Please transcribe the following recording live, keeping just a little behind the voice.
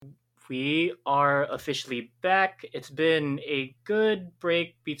We are officially back. It's been a good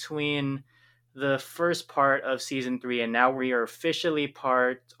break between the first part of season 3 and now we are officially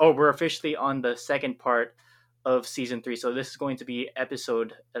we're officially on the second part of season 3. So this is going to be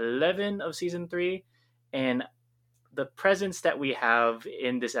episode 11 of season 3, and the presence that we have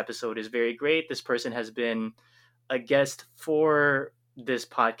in this episode is very great. This person has been a guest for this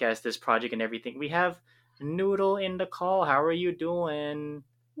podcast, this project, and everything. We have Noodle in the call. How are you doing?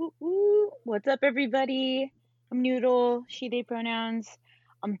 Woo woo. What's up, everybody? I'm Noodle, she, they pronouns.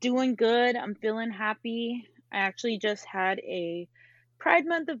 I'm doing good. I'm feeling happy. I actually just had a Pride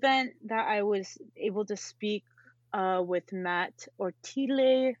Month event that I was able to speak with Matt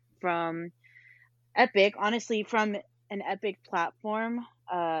Ortile from Epic, honestly, from an Epic platform,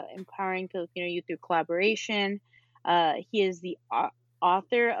 empowering Filipino youth through collaboration. He is the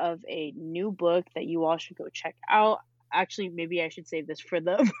author of a new book that you all should go check out. Actually, maybe I should save this for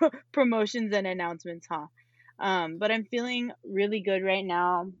the promotions and announcements, huh? But I'm feeling really good right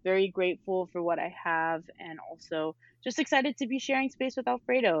now. Very grateful for what I have, and also just excited to be sharing space with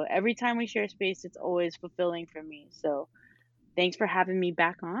Alfredo. Every time we share space, it's always fulfilling for me. So thanks for having me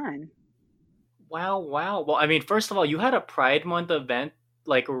back on. Wow, wow. Well, I mean, first of all, you had a Pride Month event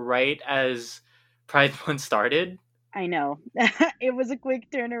like right as Pride Month started. I know. It was a quick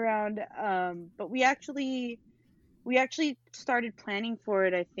turnaround, but we actually started planning for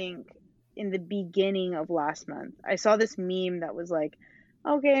it, I think, in the beginning of last month. I saw this meme that was like,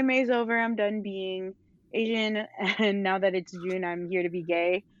 "Okay, May's over. I'm done being Asian, and now that it's June, I'm here to be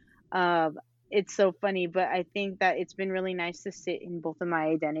gay." Um, it's so funny, but I think that it's been really nice to sit in both of my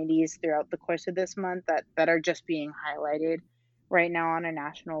identities throughout the course of this month that are just being highlighted right now on a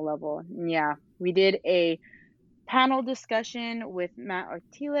national level. And yeah, we did a panel discussion with Matt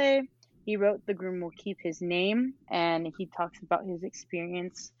Artile. He wrote The Groom Will Keep His Name, and he talks about his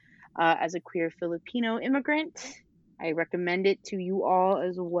experience as a queer Filipino immigrant. I recommend it to you all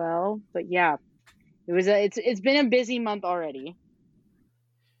as well. But yeah, it's been a busy month already.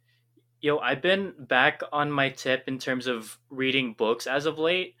 Yo, I've been back on my tip in terms of reading books as of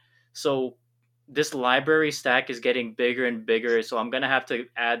late. So this library stack is getting bigger and bigger, so I'm going to have to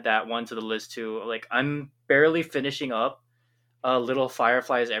add that one to the list too. Like I'm barely finishing up Little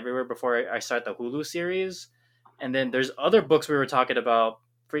Fireflies Everywhere before I start the Hulu series. And then there's other books we were talking about,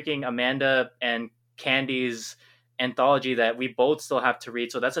 freaking Amanda and Candy's anthology that we both still have to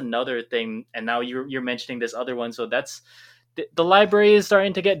read. So that's another thing. And now you're mentioning this other one. So that's the library is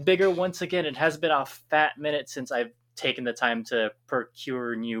starting to get bigger once again. It has been a fat minute since I've taken the time to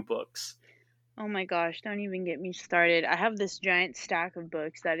procure new books. Oh my gosh, don't even get me started. I have this giant stack of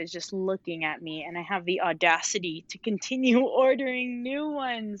books that is just looking at me, and I have the audacity to continue ordering new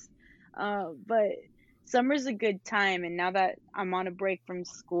ones. But summer's a good time, and now that I'm on a break from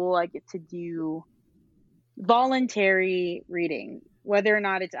school, I get to do voluntary reading. Whether or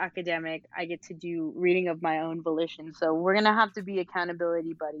not it's academic, I get to do reading of my own volition. So we're gonna have to be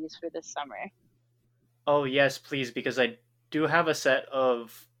accountability buddies for this summer. Oh yes, please, because I do have a set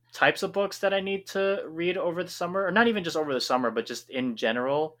of types of books that I need to read over the summer, or not even just over the summer, but just in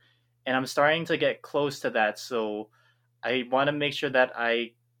general. And I'm starting to get close to that, so I want to make sure that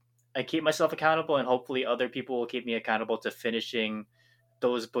I keep myself accountable, and hopefully other people will keep me accountable to finishing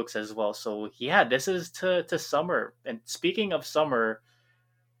those books as well. So yeah, this is to summer. And speaking of summer,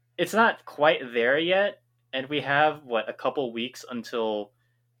 it's not quite there yet, and we have what a couple weeks until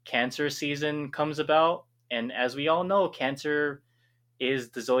Cancer season comes about. And as we all know, Cancer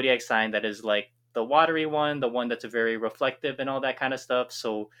is the zodiac sign that is like the watery one, the one that's very reflective and all that kind of stuff.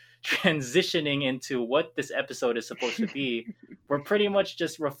 So transitioning into what this episode is supposed to be, we're pretty much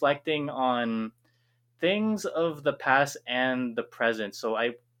just reflecting on things of the past and the present. So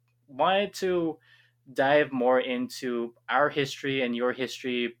I wanted to dive more into our history and your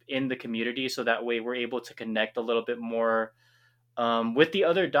history in the community so that way we're able to connect a little bit more with the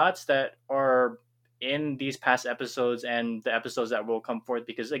other dots that are in these past episodes and the episodes that will come forth.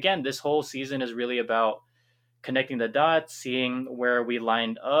 Because again, this whole season is really about connecting the dots, seeing where we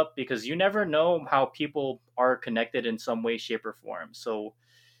lined up, because you never know how people are connected in some way, shape, or form. So,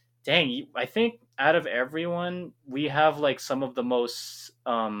 dang, I think out of everyone, we have like some of the most,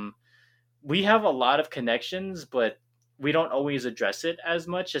 we have a lot of connections, but we don't always address it as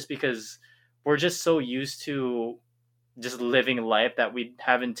much just because we're just so used to just living life that we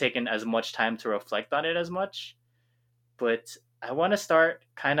haven't taken as much time to reflect on it as much. But I want to start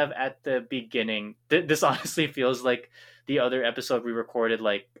kind of at the beginning. This honestly feels like the other episode we recorded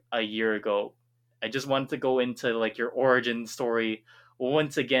like a year ago. I just wanted to go into like your origin story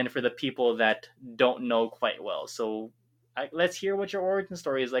once again for the people that don't know quite well. So, Let's hear what your origin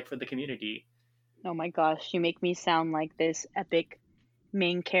story is like for the community. Oh my gosh, you make me sound like this epic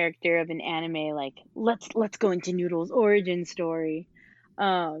main character of an anime. Like, let's go into Noodle's origin story.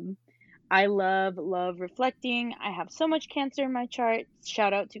 Um, I love reflecting. I have so much Cancer in my chart.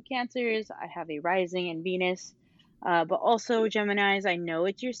 Shout out to Cancers. I have a rising in Venus, but also Geminis. I know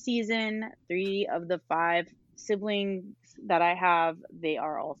it's your season. 3 of the 5 siblings that I have, they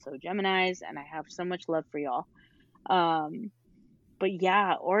are also Geminis, and I have so much love for y'all. Um, but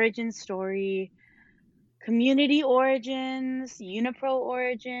yeah, origin story, community origins, Unipro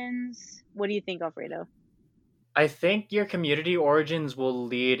origins. What do you think, Alfredo? I think your community origins will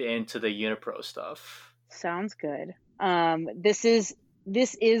lead into the Unipro stuff. Sounds good. This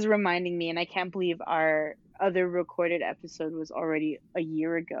is reminding me, and I can't believe our other recorded episode was already a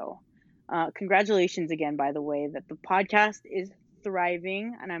year ago. Congratulations again, by the way, that the podcast is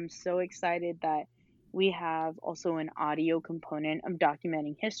thriving, and I'm so excited that we have also an audio component of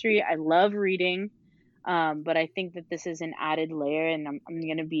documenting history. I love reading, but I think that this is an added layer, and I'm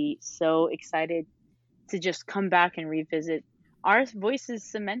going to be so excited to just come back and revisit our voices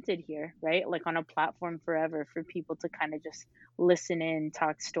cemented here, right? Like on a platform forever for people to kind of just listen in,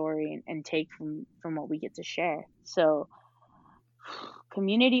 talk story, and take from what we get to share. So,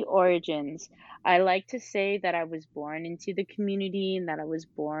 community origins. I like to say that I was born into the community and that I was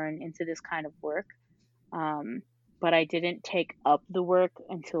born into this kind of work. Um, but I didn't take up the work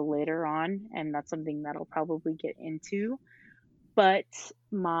until later on, and that's something that I'll probably get into. But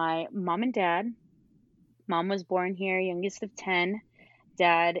my mom and dad, mom was born here, youngest of 10.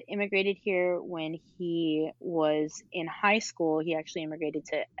 Dad immigrated here when he was in high school. He actually immigrated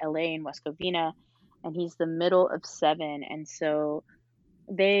to LA in West Covina, and he's the middle of 7. And so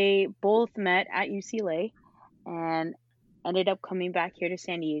they both met at UCLA and ended up coming back here to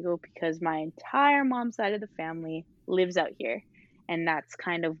San Diego because my entire mom's side of the family lives out here. And that's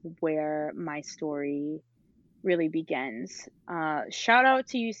kind of where my story really begins. Shout out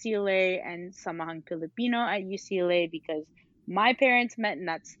to UCLA and Samahang Filipino at UCLA because my parents met in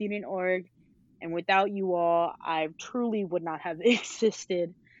that student org, and without you all, I truly would not have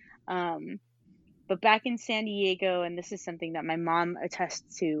existed. Um, but back in San Diego, and this is something that my mom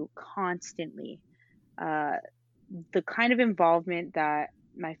attests to constantly, uh, the kind of involvement that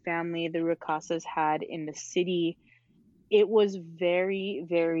my family, the Ricasas, had in the city, it was very,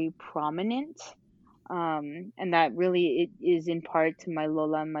 very prominent. And that really it is in part to my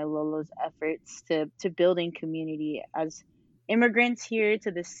Lola and my Lolo's efforts to building community as immigrants here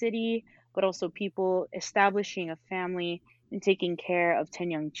to the city, but also people establishing a family and taking care of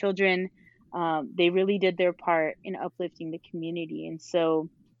 10 young children. They really did their part in uplifting the community. And so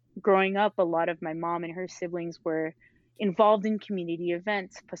growing up, a lot of my mom and her siblings were involved in community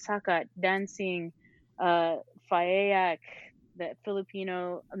events, pasakat, dancing, uh, FAEAC, the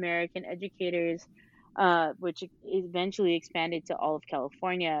Filipino American Educators, which eventually expanded to all of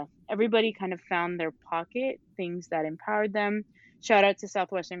California. Everybody kind of found their pocket, things that empowered them. Shout out to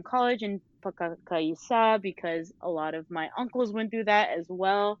Southwestern College and Pagkakaisa because a lot of my uncles went through that as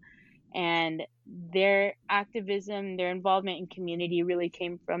well. And their activism, their involvement in community really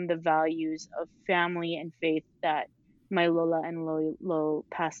came from the values of family and faith that my Lola and Lolo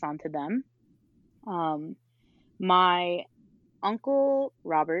passed on to them. Um, my uncle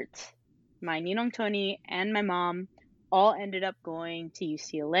Robert, my Ninong Tony, and my mom all ended up going to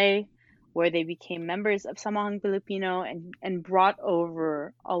UCLA, where they became members of Samahang Filipino and brought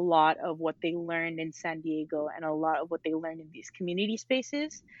over a lot of what they learned in San Diego and a lot of what they learned in these community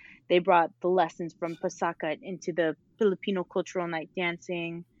spaces. They brought the lessons from Pasakat into the Filipino cultural night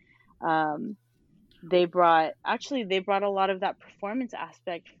dancing. Um, they brought a lot of that performance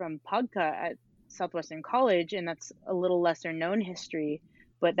aspect from Pagka at Southwestern College, and that's a little lesser known history,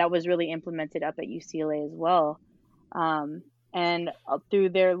 but that was really implemented up at UCLA as well. And through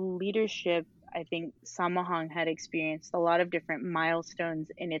their leadership, I think Samahang had experienced a lot of different milestones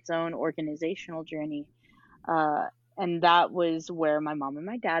in its own organizational journey. Uh, and that was where my mom and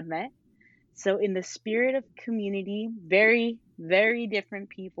my dad met. So, in the spirit of community, very, very different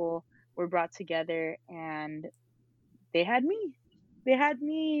people were brought together, and they had me. They had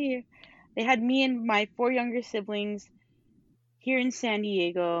me. They had me and my 4 younger siblings here in San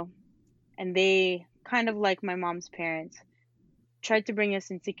Diego, and they, kind of like my mom's parents, tried to bring us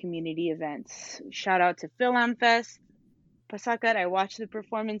into community events. Shout out to Philam Fest, Pasakat. I watched the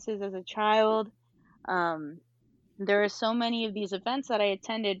performances as a child. Um, there are so many of these events that I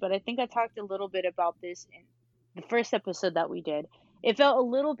attended, but I think I talked a little bit about this in the first episode that we did. It felt a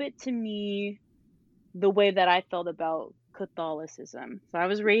little bit to me the way that I felt about Catholicism. So I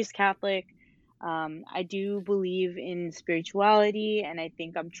was raised Catholic. I do believe in spirituality, and I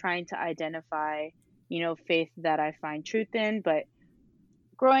think I'm trying to identify, faith that I find truth in. But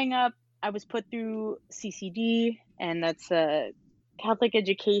growing up, I was put through CCD, and that's a Catholic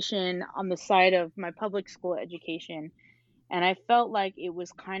education on the side of my public school education. And I felt like it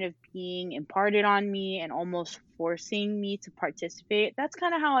was kind of being imparted on me and almost forcing me to participate. That's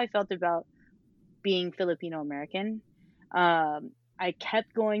kind of how I felt about being Filipino American. I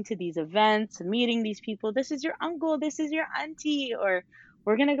kept going to these events, meeting these people. This is your uncle, this is your auntie, or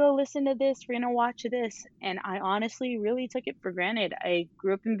we're gonna go listen to this, we're gonna watch this. And I honestly really took it for granted. I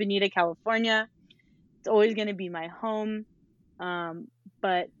grew up in Bonita, California. It's always gonna be my home. Um,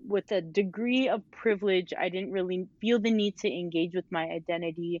 but with a degree of privilege, I didn't really feel the need to engage with my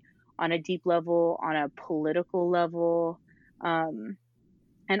identity on a deep level, on a political level. Um,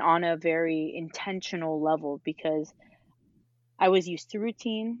 and on a very intentional level because I was used to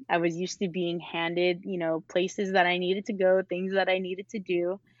routine. I was used to being handed, places that I needed to go, things that I needed to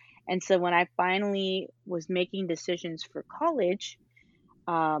do. And so when I finally was making decisions for college,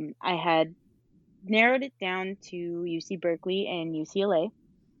 I had narrowed it down to UC Berkeley and UCLA.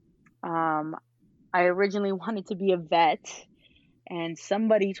 I originally wanted to be a vet, and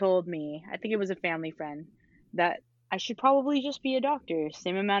somebody told me, I think it was a family friend, that I should probably just be a doctor.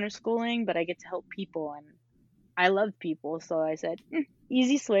 Same amount of schooling, but I get to help people, and I love people. So I said,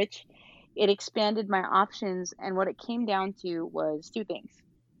 easy switch. It expanded my options, and what it came down to was two things: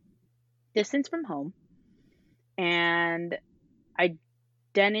 distance from home and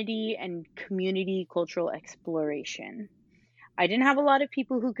identity and community cultural exploration. I didn't have a lot of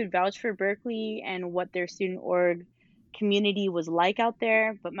people who could vouch for Berkeley and what their student org community was like out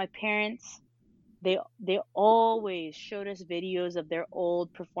there, but my parents, they always showed us videos of their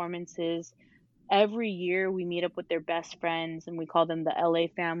old performances. Every year we meet up with their best friends, and we call them the LA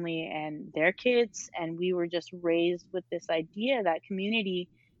family and their kids, and we were just raised with this idea that community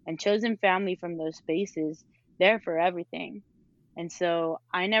and chosen family from those spaces, they're for everything. And so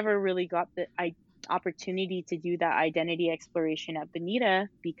I never really got the opportunity to do that identity exploration at Bonita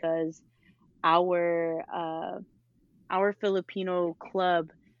because our our Filipino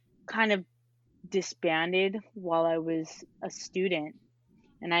club kind of disbanded while I was a student,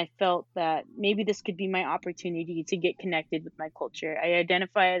 and I felt that maybe this could be my opportunity to get connected with my culture. I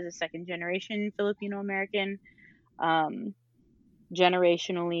identify as a second generation Filipino American. Um,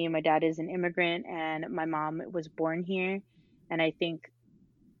 Generationally, my dad is an immigrant and my mom was born here. And I think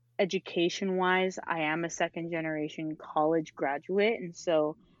education wise, I am a second generation college graduate. And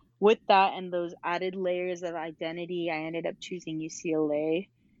so, with that and those added layers of identity, I ended up choosing UCLA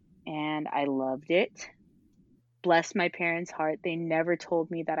and I loved it. Bless my parents' heart, they never told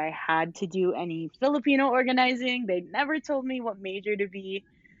me that I had to do any Filipino organizing. They never told me what major to be.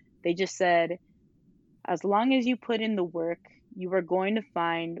 They just said, as long as you put in the work, you are going to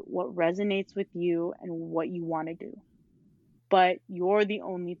find what resonates with you and what you want to do. But you're the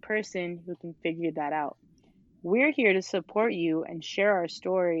only person who can figure that out. We're here to support you and share our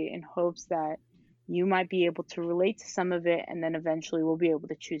story in hopes that you might be able to relate to some of it, and then eventually we'll be able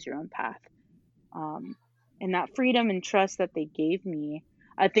to choose your own path. Um, and that freedom and trust that they gave me,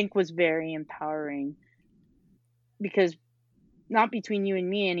 I think was very empowering because not between you and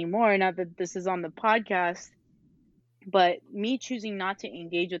me anymore, not that this is on the podcast, but me choosing not to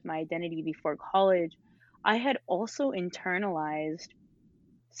engage with my identity before college, I had also internalized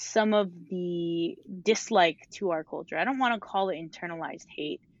some of the dislike to our culture. I don't want to call it internalized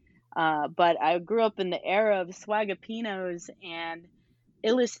hate, but I grew up in the era of swagapinos and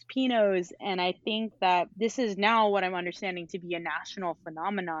Illispinos, and I think that this is now what I'm understanding to be a national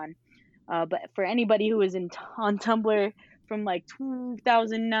phenomenon. But for anybody who was on Tumblr from like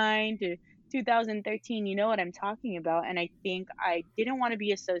 2009 to 2013, you know what I'm talking about. And I think I didn't want to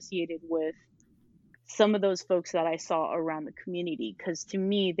be associated with some of those folks that I saw around the community because to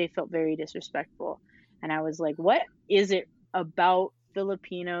me, they felt very disrespectful. And I was like, what is it about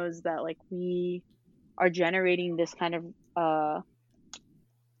Filipinos that like we are generating this kind of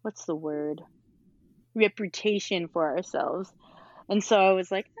what's the word, reputation for ourselves? And so I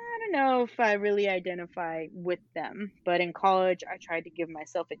was like, I don't know if I really identify with them. But in college, I tried to give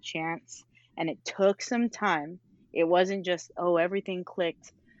myself a chance, and it took some time. It wasn't just, oh, everything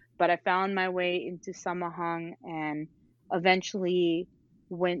clicked, but I found my way into Samahang and eventually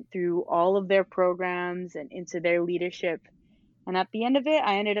went through all of their programs and into their leadership. And at the end of it,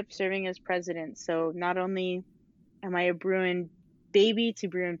 I ended up serving as president. So not only am I a Bruin baby to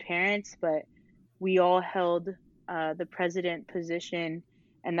Bruin parents, but we all held the president position,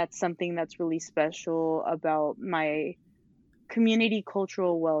 and that's something that's really special about my community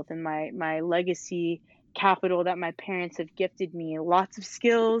cultural wealth and my legacy capital that my parents have gifted me. Lots of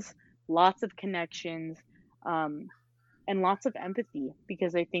skills, lots of connections, um, and lots of empathy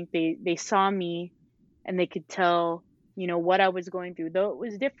because I think they saw me and they could tell, what I was going through. Though it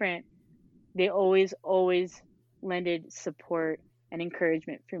was different, they always lended support and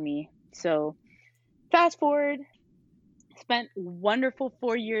encouragement for me. So fast forward, spent wonderful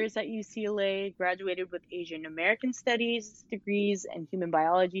 4 years at UCLA, graduated with Asian American Studies degrees and Human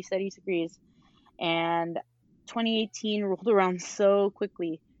Biology Studies degrees, and 2018 rolled around so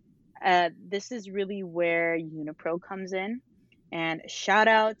quickly. This is really where Unipro comes in. And shout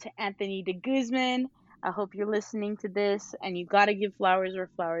out to Anthony de Guzman. I hope you're listening to this, and you got to give flowers where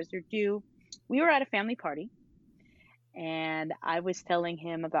flowers are due. We were at a family party, and I was telling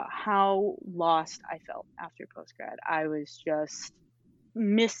him about how lost I felt after postgrad. I was just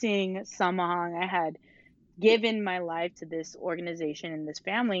missing Samahang. I had given my life to this organization and this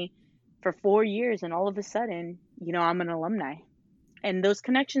family for 4 years, and all of a sudden, I'm an alumni. And those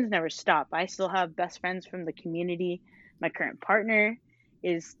connections never stop. I still have best friends from the community. My current partner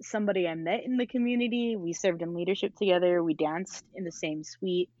is somebody I met in the community. We served in leadership together. We danced in the same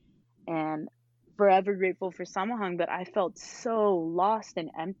suite, and forever grateful for Samahang. But I felt so lost and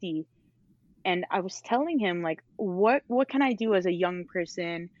empty. And I was telling him, like, what can I do as a young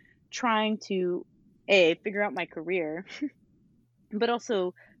person trying to figure out my career, but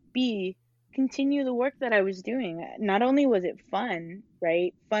also B, continue the work that I was doing. Not only was it fun,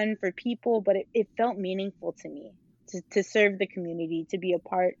 right? Fun for people, but it felt meaningful to me to serve the community, to be a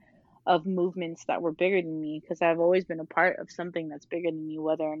part of movements that were bigger than me, because I've always been a part of something that's bigger than me,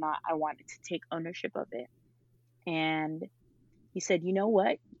 whether or not I wanted to take ownership of it. And he said, you know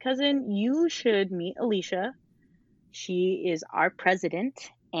what, cousin, you should meet Alicia. She is our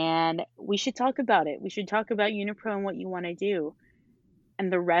president, and we should talk about it. We should talk about Unipro and what you want to do. And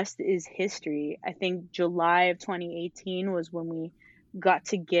the rest is history. I think July of 2018 was when we got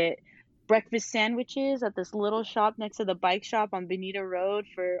to get breakfast sandwiches at this little shop next to the bike shop on Bonita Road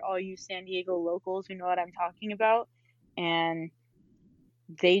for all you San Diego locals who know what I'm talking about. And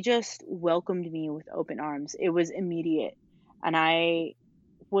they just welcomed me with open arms. It was immediate. And I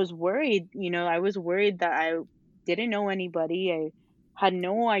was worried, I was worried that I didn't know anybody. I had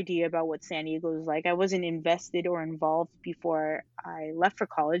no idea about what San Diego was like. I wasn't invested or involved before I left for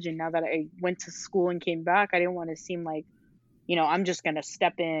college. And now that I went to school and came back, I didn't want to seem like, I'm just going to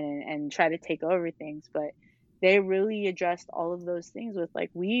step in and try to take over things. But they really addressed all of those things with, like,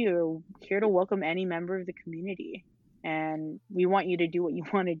 we are here to welcome any member of the community, and we want you to do what you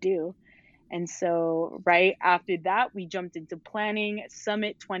want to do. And so right after that, we jumped into planning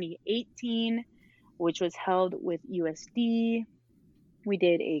Summit 2018, which was held with USD. We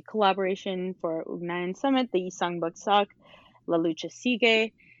did a collaboration for Ugnayan Summit, the Isang Bagsak, La Lucha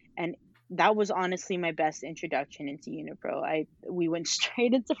Sigue, and that was honestly my best introduction into Unipro. We went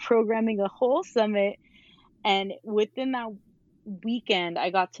straight into programming a whole summit, and within that weekend, I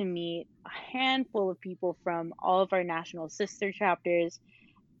got to meet a handful of people from all of our national sister chapters,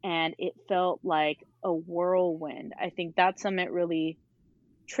 and it felt like a whirlwind. I think that summit really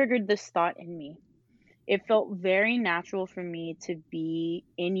triggered this thought in me. It felt very natural for me to be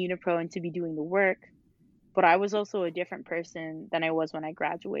in Unipro and to be doing the work, but I was also a different person than I was when I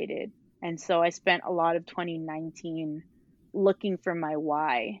graduated. And so I spent a lot of 2019 looking for my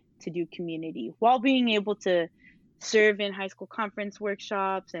why to do community while being able to serve in high school conference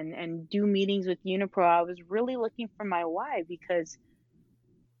workshops and do meetings with Unipro. I was really looking for my why because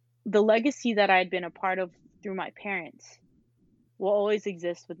the legacy that I'd been a part of through my parents will always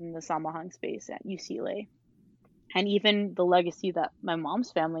exist within the Samahang space at UCLA. And even the legacy that my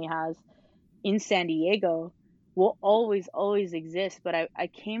mom's family has in San Diego will always exist. But I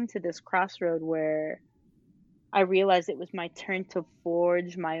came to this crossroad where I realized it was my turn to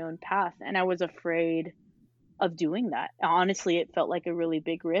forge my own path. And I was afraid of doing that. Honestly, it felt like a really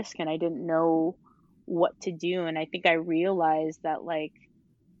big risk and I didn't know what to do. And I think I realized that, like,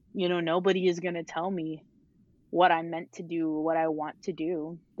 nobody is going to tell me what I'm meant to do, what I want to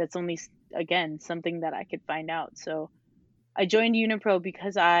do. That's only, again, something that I could find out. So I joined Unipro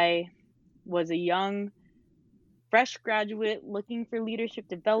because I was a young, fresh graduate looking for leadership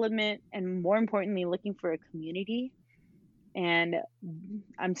development and, more importantly, looking for a community. And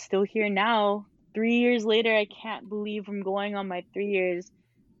I'm still here now. 3 years later, I can't believe I'm going on my 3 years.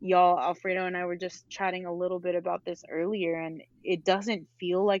 Y'all, Alfredo and I were just chatting a little bit about this earlier, and it doesn't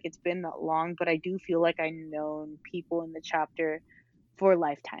feel like it's been that long, but I do feel like I've known people in the chapter for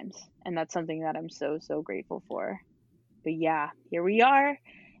lifetimes, and that's something that I'm so grateful for. But yeah, here we are,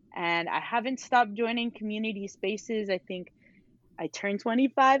 and I haven't stopped joining community spaces. I think I turned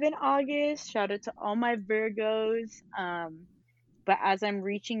 25 in August. Shout out to all my Virgos. But as I'm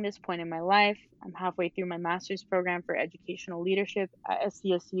reaching this point in my life, I'm halfway through my master's program for educational leadership at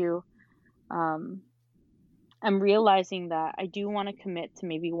SCSU. Um, I'm realizing that I do want to commit to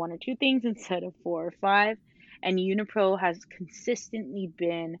maybe one or two things instead of four or five. And Unipro has consistently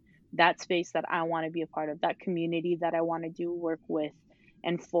been that space that I want to be a part of, that community that I want to do work with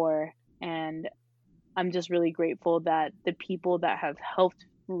and for. And I'm just really grateful that the people that have helped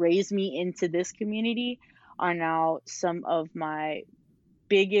raise me into this community are now some of my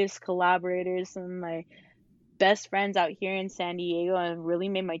biggest collaborators, some of my best friends out here in San Diego, and really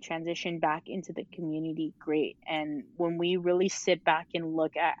made my transition back into the community great. And when we really sit back and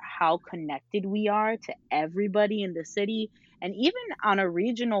look at how connected we are to everybody in the city, and even on a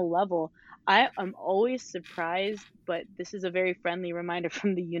regional level, I am always surprised, but this is a very friendly reminder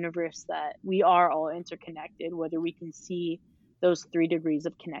from the universe that we are all interconnected, whether we can see those 3 degrees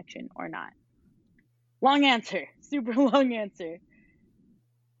of connection or not. Long answer, super long answer.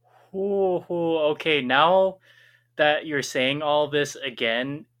 Ooh, okay, now that you're saying all this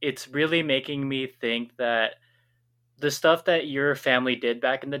again, it's really making me think that the stuff that your family did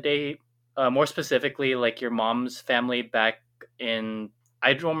back in the day, more specifically, like your mom's family back in,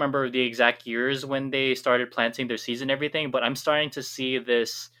 I don't remember the exact years when they started planting their seeds and everything, but I'm starting to see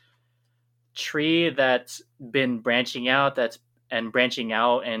this tree that's been branching out, branching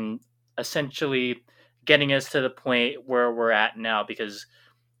out and essentially getting us to the point where we're at now because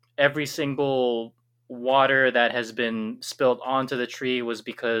every single water that has been spilled onto the tree was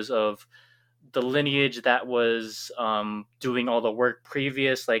because of the lineage that was doing all the work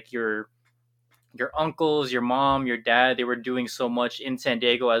previous, like your uncles, your mom, your dad. They were doing so much in San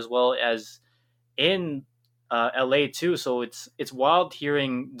Diego as well as in LA too. So it's wild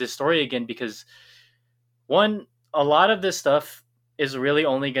hearing this story again because one, a lot of this stuff is really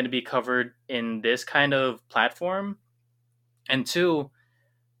only going to be covered in this kind of platform, and two,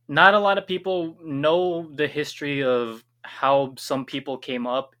 not a lot of people know the history of how some people came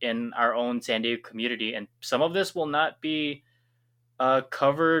up in our own San Diego community, and some of this will not be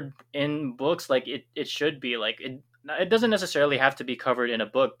covered in books like it should be. Like it doesn't necessarily have to be covered in a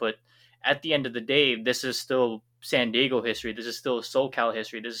book, but at the end of the day, this is still San Diego history. This is still SoCal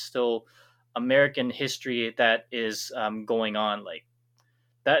history. This is still American history that is going on. Like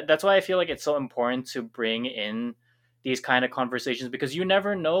that's why I feel like it's so important to bring in these kind of conversations because you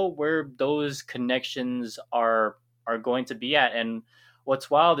never know where those connections are going to be at. And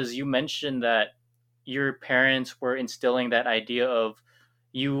what's wild is you mentioned that your parents were instilling that idea of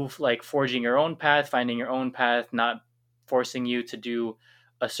you like forging your own path, finding your own path, not forcing you to do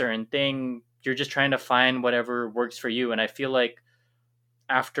a certain thing. You're just trying to find whatever works for you. And I feel like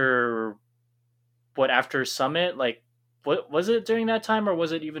after after Summit, like what was it during that time or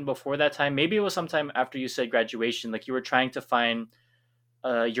was it even before that time? Maybe it was sometime after you said graduation, like you were trying to find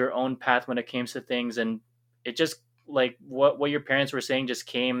your own path when it came to things, and it just like what your parents were saying just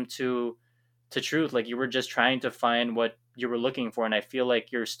came to truth. Like you were just trying to find what you were looking for, and I feel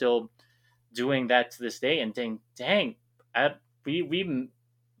like you're still doing that to this day. And dang, we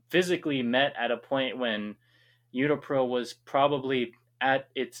physically met at a point when Unipro was probably at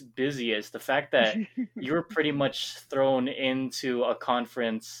its busiest. The fact that you were pretty much thrown into a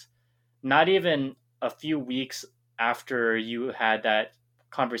conference not even a few weeks after you had that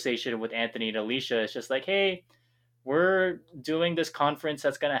conversation with Anthony and Alicia, it's just like, hey, we're doing this conference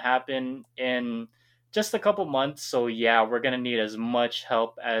that's going to happen in just a couple months. So, yeah, we're going to need as much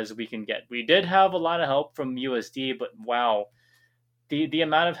help as we can get. We did have a lot of help from USD, but wow, the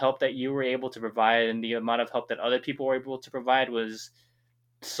amount of help that you were able to provide and the amount of help that other people were able to provide was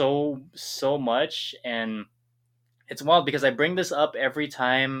so much. And it's wild because I bring this up every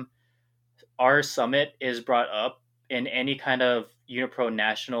time our summit is brought up in any kind of Unipro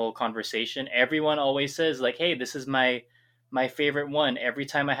national conversation. Everyone always says like, "Hey, this is my favorite one." Every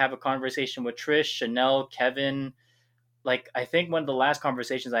time I have a conversation with Trish, Chanel, Kevin, like I think one of the last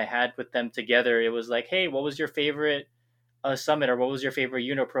conversations I had with them together, it was like, "Hey, what was your favorite summit or what was your favorite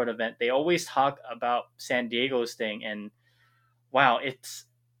Unipro event?" They always talk about San Diego's thing, and wow, it's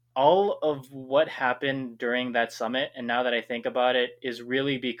all of what happened during that summit. And now that I think about it, is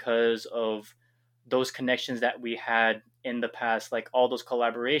really because of those connections that we had in the past, like all those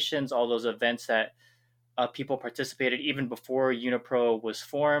collaborations, all those events that people participated even before Unipro was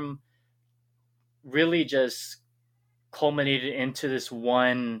formed, really just culminated into this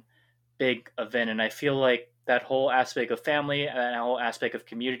one big event. And I feel like that whole aspect of family and that whole aspect of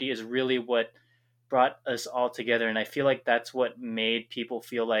community is really what brought us all together. And I feel like that's what made people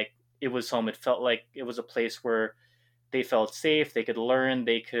feel like it was home. It felt like it was a place where they felt safe, they could learn,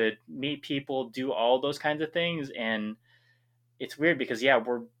 they could meet people, do all those kinds of things. And it's weird because yeah,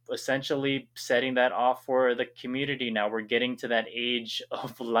 we're essentially setting that off for the community now. We're getting to that age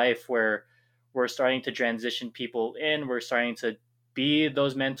of life where we're starting to transition people in, we're starting to be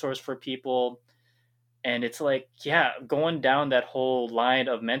those mentors for people. And it's like, yeah, going down that whole line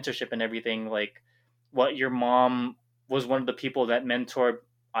of mentorship and everything, like what your mom was one of the people that mentored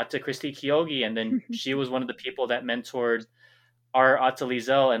Ata Christie Kyogi, and then she was one of the people that mentored our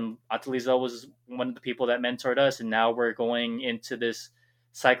Atalizel, and Atalizel was one of the people that mentored us, and now we're going into this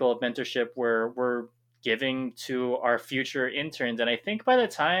cycle of mentorship where we're giving to our future interns. And I think by the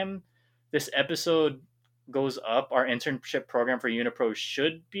time this episode goes up, our internship program for Unipro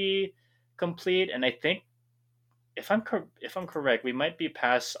should be complete. And I think if I'm correct, we might be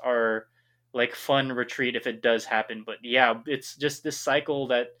past our like fun retreat if it does happen. But yeah, it's just this cycle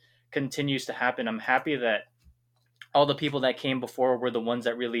that continues to happen. I'm happy that all the people that came before were the ones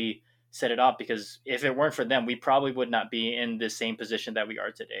that really set it up, because if it weren't for them, we probably would not be in the same position that we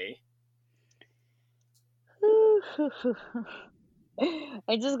are today.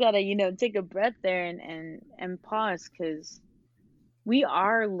 I just gotta, take a breath there and pause because we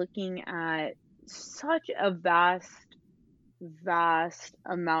are looking at such a vast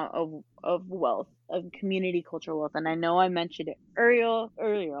amount of wealth, of community cultural wealth. And I know I mentioned it earlier.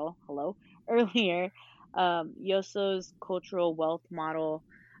 Yoso's cultural wealth model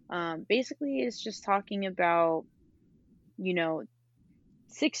basically is just talking about, you know,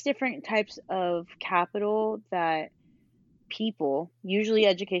 6 different types of capital that people, usually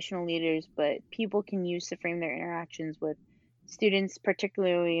educational leaders, but people can use to frame their interactions with students,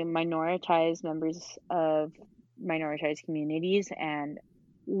 particularly minoritized members of minoritized communities. And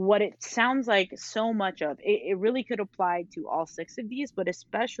what it sounds like so much of it really could apply to all 6 of these, but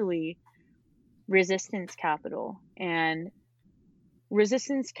especially resistance capital. And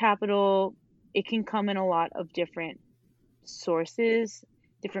resistance capital, it can come in a lot of different sources,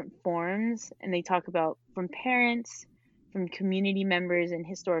 different forms, and they talk about from parents, from community members, and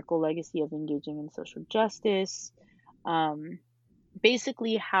historical legacy of engaging in social justice. Um,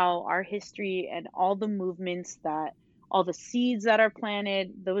 Basically, how our history and all the movements that all the seeds that are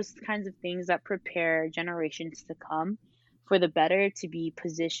planted, those kinds of things that prepare generations to come for the better to be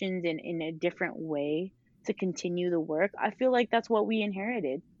positioned in a different way to continue the work. I feel like that's what we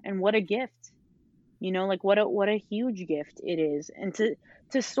inherited, and what a gift. Like what a huge gift it is. And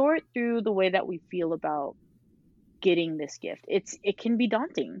to sort through the way that we feel about getting this gift, it can be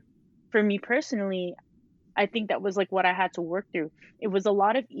daunting. For me personally, I think that was like what I had to work through. It was a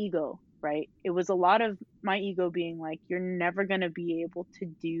lot of ego, right? It was a lot of my ego being like, you're never going to be able to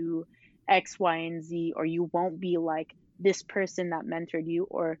do X, Y, and Z, or you won't be like this person that mentored you,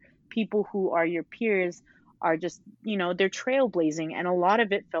 or people who are your peers are just, they're trailblazing. And a lot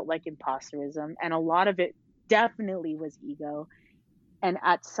of it felt like imposterism, and a lot of it definitely was ego. And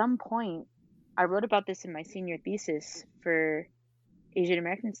at some point, I wrote about this in my senior thesis for Asian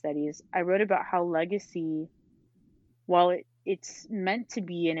American Studies. I wrote about how legacy, while it's meant to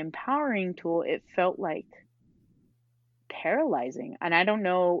be an empowering tool, it felt like paralyzing. And I don't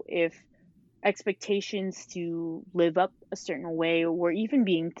know if expectations to live up a certain way were even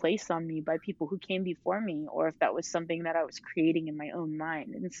being placed on me by people who came before me, or if that was something that I was creating in my own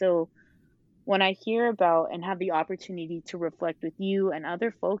mind. And so when I hear about and have the opportunity to reflect with you and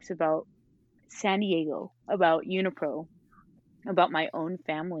other folks about San Diego, about Unipro, about my own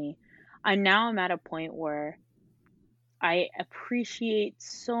family, I'm at a point where I appreciate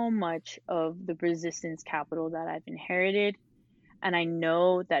so much of the resistance capital that I've inherited. And I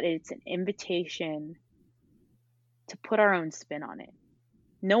know that it's an invitation to put our own spin on it.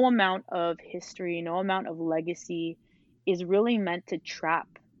 No amount of history, no amount of legacy is really meant to trap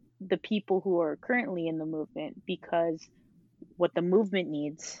the people who are currently in the movement, because what the movement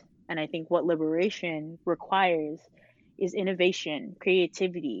needs, and I think what liberation requires, is innovation,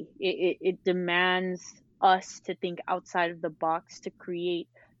 creativity. It demands us to think outside of the box, to create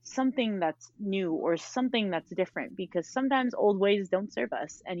something that's new or something that's different, because sometimes old ways don't serve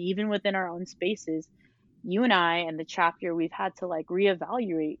us. And even within our own spaces, you and I and the chapter, we've had to like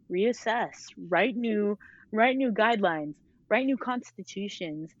reevaluate, reassess, write new guidelines, write new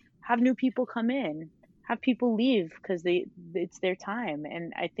constitutions, have new people come in, have people leave because it's their time.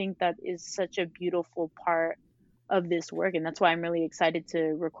 And I think that is such a beautiful part of this work, and that's why I'm really excited to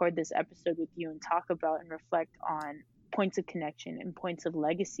record this episode with you and talk about and reflect on points of connection and points of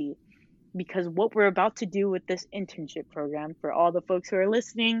legacy. Because what we're about to do with this internship program, for all the folks who are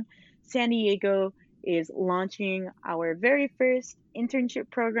listening, San Diego is launching our very first internship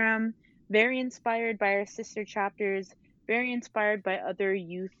program, very inspired by our sister chapters. very inspired by other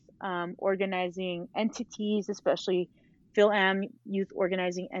youth organizing entities, especially PhilAm youth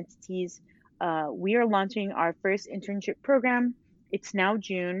organizing entities. We are launching our first internship program. It's now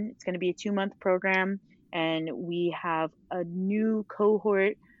June. It's going to be a 2-month program, and we have a new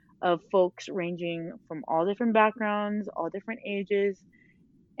cohort of folks ranging from all different backgrounds, all different ages.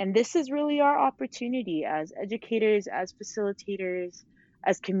 And this is really our opportunity as educators, as facilitators,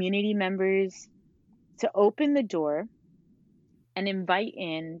 as community members to open the door and invite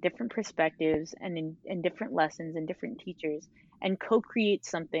in different perspectives and different lessons and different teachers and co-create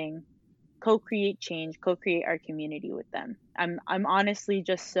something, co-create change, co-create our community with them. I'm honestly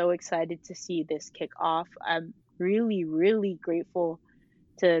just so excited to see this kick off. I'm really, really grateful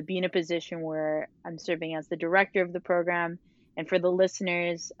to be in a position where I'm serving as the director of the program. And for the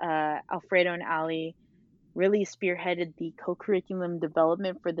listeners, Alfredo and Ali really spearheaded the co-curriculum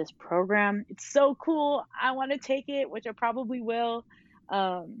development for this program. It's so cool. I want to take it, which I probably will.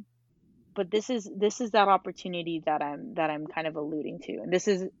 Um, but this is that opportunity that I'm kind of alluding to, and this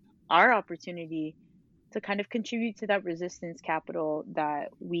is our opportunity to kind of contribute to that resistance capital that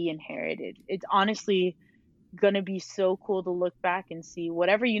we inherited. It's honestly going to be so cool to look back and see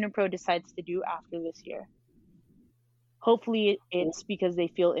whatever Unipro decides to do after this year. Hopefully it's because they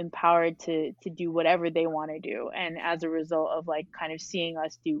feel empowered to do whatever they want to do, and as a result of like kind of seeing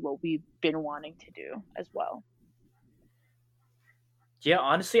us do what we've been wanting to do as well. Yeah,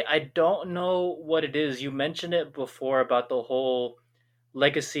 honestly, I don't know what it is. You mentioned it before about the whole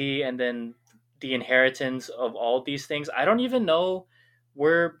legacy and then the inheritance of all these things. I don't even know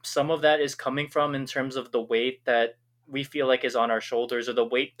where some of that is coming from in terms of the weight that we feel like is on our shoulders, or the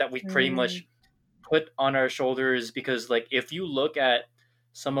weight that we pretty Mm, much put on our shoulders. Because like if you look at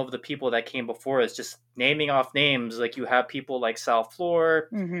some of the people that came before us, just naming off names, like you have people like Sal Flor,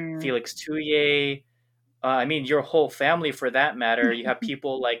 mhm. Felix Touye, I mean, your whole family for that matter. You have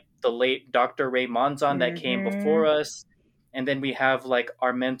people like the late Dr. Ray Monzon that came before Mhm. us. And then we have like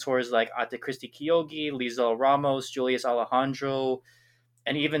our mentors like Ate Christy Kyogi, Lizelle Ramos, Julius Alejandro,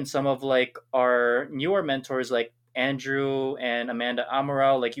 and even some of like our newer mentors like Andrew and Amanda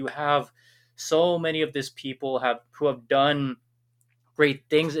Amaral. Like you have so many of these people have who have done great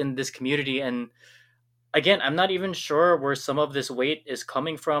things in this community. And again, I'm not even sure where some of this weight is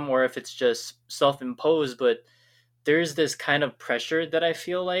coming from or if it's just self-imposed, but there's this kind of pressure that I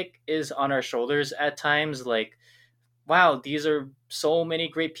feel like is on our shoulders at times. Like, wow, these are so many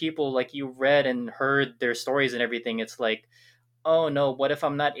great people. Like, you read and heard their stories and everything. It's like, oh no, what if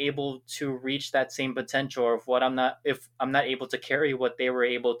I'm not able to reach that same potential, or if I'm not able to carry what they were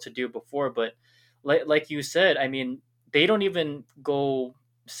able to do before? But like you said, I mean, they don't even go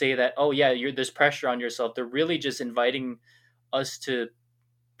say that, oh yeah, there's pressure on yourself. They're really just inviting us to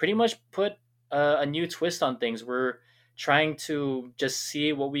pretty much put a new twist on things. We're trying to just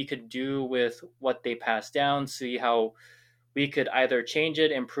see what we could do with what they passed down, see how we could either change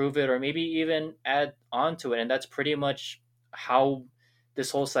it, improve it, or maybe even add on to it. And that's pretty much how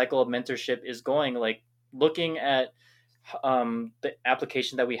this whole cycle of mentorship is going. Like looking at the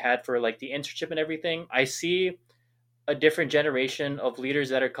application that we had for like the internship and everything, I see a different generation of leaders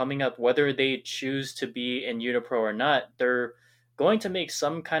that are coming up, whether they choose to be in Unipro or not. They're going to make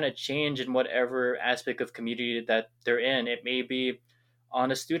some kind of change in whatever aspect of community that they're in. It may be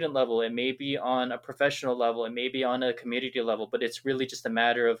on a student level, it may be on a professional level, it may be on a community level, but it's really just a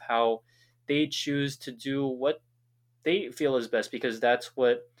matter of how they choose to do what they feel is best, because that's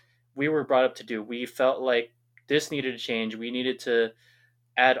what we were brought up to do. We felt like this needed to change. We needed to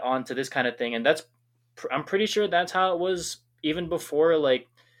add on to this kind of thing, and I'm pretty sure that's how it was even before like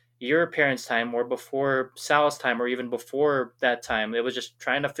your parents' time, or before Sal's time, or even before that time. It was just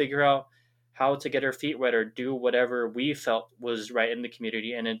trying to figure out how to get our feet wet or do whatever we felt was right in the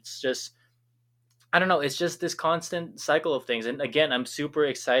community. And it's just, I don't know, it's just this constant cycle of things. And again, I'm super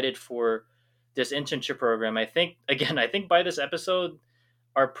excited for this internship program. I think again, I think by this episode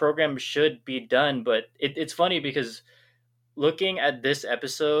our program should be done. But it's funny because looking at this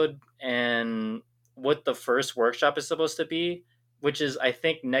episode and what the first workshop is supposed to be, which is I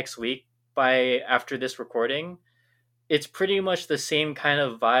think next week by after this recording, it's pretty much the same kind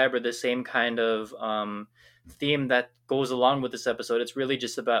of vibe or the same kind of theme that goes along with this episode. It's really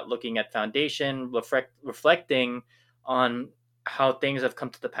just about looking at foundation, reflecting on how things have come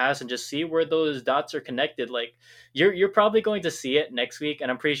to the past, and just see where those dots are connected. Like you're probably going to see it next week,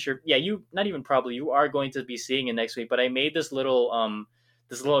 and I'm pretty sure, yeah, you not even probably, you are going to be seeing it next week. But I made this little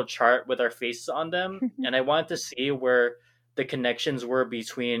chart with our faces on them, and I wanted to see where the connections were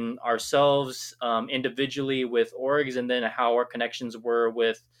between ourselves individually with orgs, and then how our connections were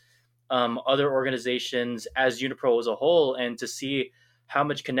with other organizations as Unipro as a whole, and to see how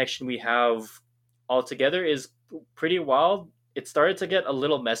much connection we have all together is pretty wild. It started to get a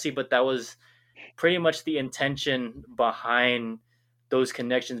little messy, but that was pretty much the intention behind those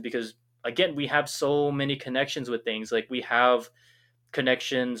connections, because again, we have so many connections with things. Like we have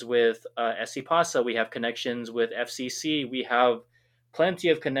connections with SC Pasa, we have connections with FCC, we have plenty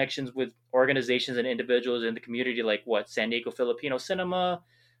of connections with organizations and individuals in the community, like what, San Diego Filipino Cinema,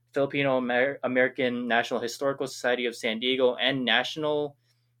 Filipino American National Historical Society of San Diego, and national,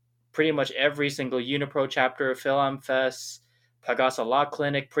 pretty much every single Unipro chapter, Philam Fest, Pagasa Law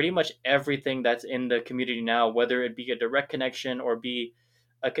Clinic, pretty much everything that's in the community now, whether it be a direct connection or be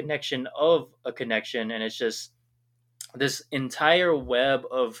a connection of a connection. And it's just this entire web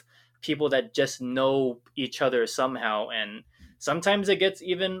of people that just know each other somehow. And sometimes it gets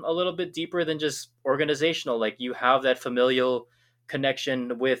even a little bit deeper than just organizational. Like you have that familial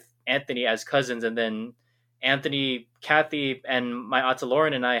connection with Anthony as cousins, and then Anthony, Kathy, and my Ata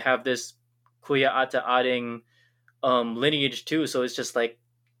Lauren and I have this Kuya Ata Ading lineage too. So it's just like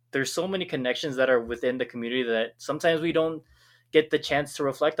there's so many connections that are within the community that sometimes we don't get the chance to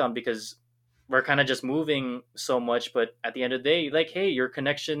reflect on, because we're kind of just moving so much. But at the end of the day, like, hey, your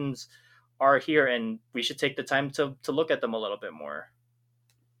connections are here, and we should take the time to look at them a little bit more.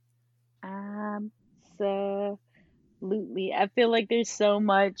 Absolutely. I feel like there's so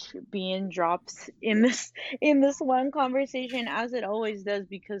much being dropped in this one conversation, as it always does,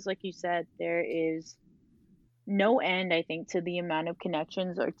 because like you said, there is no end, I think, to the amount of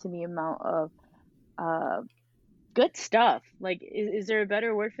connections or to the amount of uh good stuff. Like is there a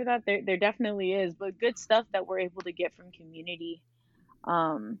better word for that? There definitely is, but good stuff that we're able to get from community.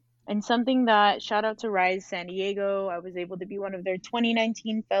 And something that, shout out to Rise San Diego, I was able to be one of their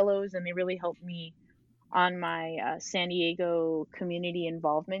 2019 fellows, and they really helped me on my San Diego community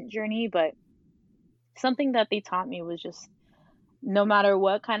involvement journey. But something that they taught me was just, no matter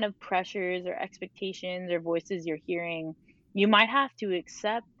what kind of pressures or expectations or voices you're hearing, you might have to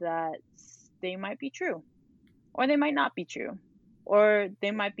accept that they might be true, or they might not be true, or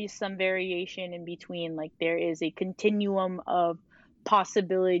there might be some variation in between. Like there is a continuum of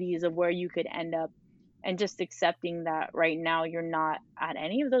possibilities of where you could end up, and just accepting that right now you're not at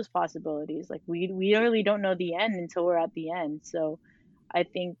any of those possibilities. Like we really don't know the end until we're at the end. So I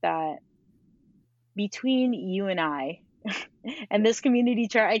think that between you and I and this community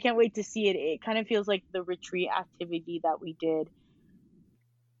chart, I can't wait to see it. It kind of feels like the retreat activity that we did.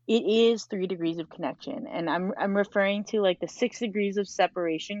 It is 3 degrees of connection, and I'm referring to, like, the 6 degrees of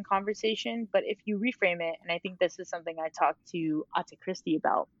separation conversation. But if you reframe it, and I think this is something I talked to Ate Christie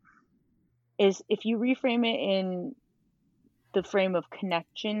about, is if you reframe it in the frame of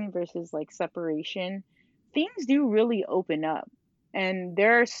connection versus, like, separation, things do really open up. And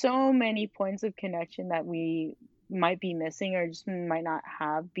there are so many points of connection that we might be missing or just might not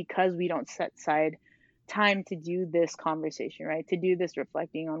have, because we don't set aside time to do this conversation, right? To do this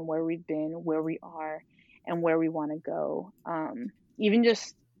reflecting on where we've been, where we are, and where we want to go. Even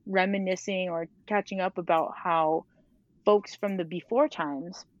just reminiscing or catching up about how folks from the before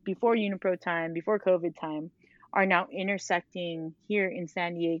times, before Unipro time, before COVID time, are now intersecting here in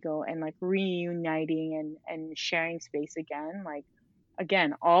San Diego and like reuniting and sharing space again. Like,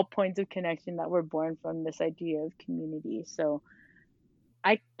 again, all points of connection that were born from this idea of community. So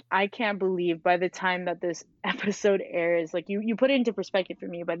I I can't believe by the time that this episode airs, like you put it into perspective for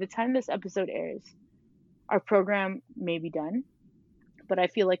me, by the time this episode airs, our program may be done. But I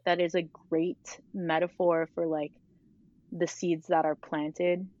feel like that is a great metaphor for like the seeds that are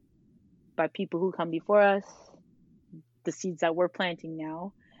planted by people who come before us, the seeds that we're planting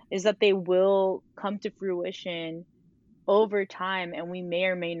now, is that they will come to fruition over time, and we may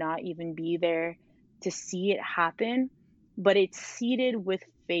or may not even be there to see it happen, but it's seeded with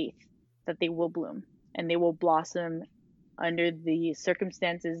faith that they will bloom and they will blossom under the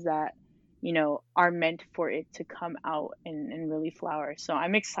circumstances that, are meant for it to come out and really flower. So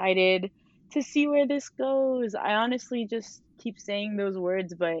I'm excited to see where this goes. I honestly just keep saying those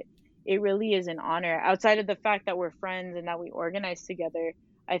words, but it really is an honor. Outside of the fact that we're friends and that we organize together,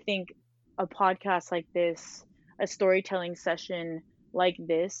 I think a podcast like this, a storytelling session like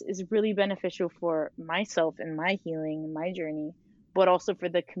this, is really beneficial for myself and my healing and my journey, but also for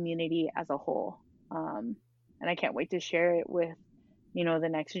the community as a whole. And I can't wait to share it with, the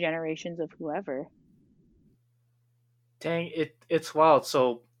next generations of whoever. Dang, it's wild.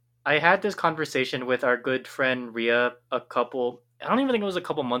 So I had this conversation with our good friend Ria I don't even think it was a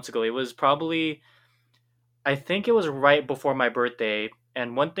couple months ago. It was probably, I think it was right before my birthday.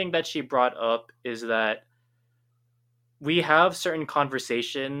 And one thing that she brought up is that we have certain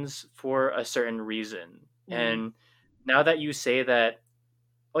conversations for a certain reason. Mm. And now that you say that,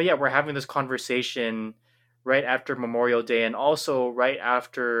 oh yeah, we're having this conversation right after Memorial Day and also right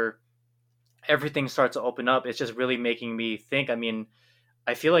after everything starts to open up, it's just really making me think. I mean,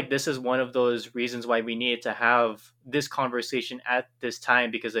 I feel like this is one of those reasons why we need to have this conversation at this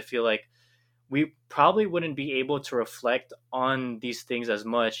time, because I feel like we probably wouldn't be able to reflect on these things as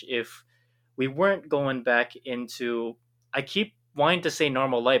much if we weren't going back into, I keep wanting to say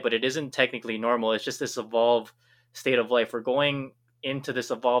normal life, but it isn't technically normal. It's just this evolved state of life. We're going into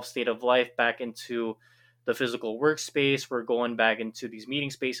this evolved state of life back into the physical workspace. We're going back into these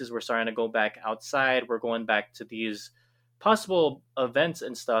meeting spaces. We're starting to go back outside. We're going back to these possible events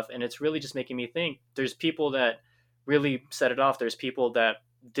and stuff. And it's really just making me think there's people that really set it off. There's people that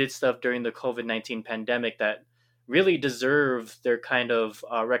did stuff during the COVID-19 pandemic that really deserve their kind of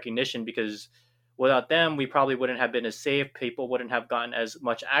recognition, because without them, we probably wouldn't have been as safe. People wouldn't have gotten as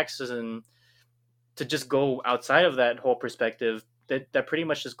much access. And to just go outside of that whole perspective, that pretty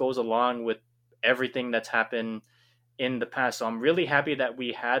much just goes along with everything that's happened in the past. So I'm really happy that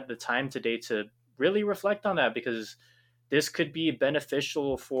we had the time today to really reflect on that, because this could be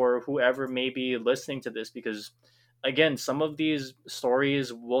beneficial for whoever may be listening to this. Because again, some of these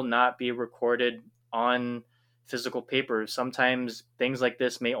stories will not be recorded on physical paper. Sometimes things like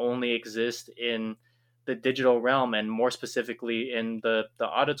this may only exist in the digital realm, and more specifically in the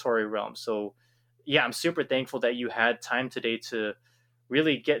auditory realm. So yeah, I'm super thankful that you had time today to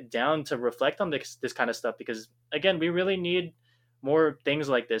really get down to reflect on this kind of stuff, because again, we really need more things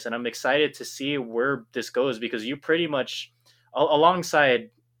like this. And I'm excited to see where this goes, because you pretty much,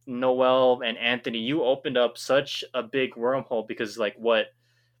 alongside Noel and Anthony, you opened up such a big wormhole, because like what,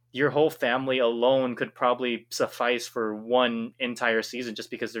 your whole family alone could probably suffice for one entire season, just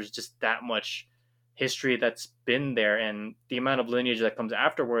because there's just that much history that's been there, and the amount of lineage that comes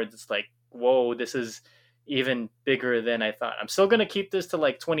afterwards. It's like, whoa, this is even bigger than I thought. I'm still gonna keep this to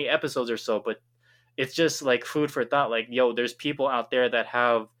like 20 episodes or so, but it's just like food for thought. Like, yo, there's people out there that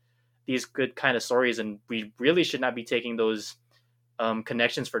have these good kind of stories, and we really should not be taking those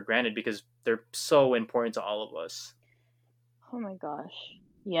connections for granted, because they're so important to all of us. Oh my gosh.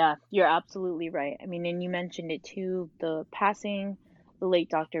 Yeah, you're absolutely right. I mean, and you mentioned it too, the passing, the late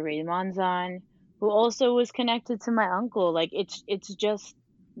Dr. Ray Manzan, who also was connected to my uncle. Like it's just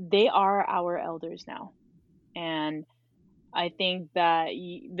they are our elders now. And I think that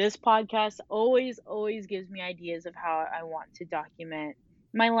this podcast always gives me ideas of how I want to document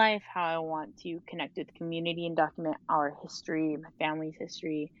my life, how I want to connect with the community and document our history, my family's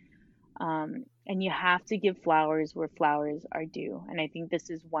history. And you have to give flowers where flowers are due. And I think this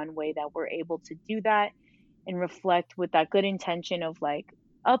is one way that we're able to do that and reflect with that good intention of like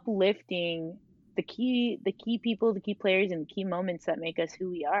uplifting the key people, the key players and the key moments that make us who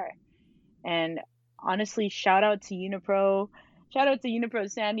we are. And honestly, shout out to Unipro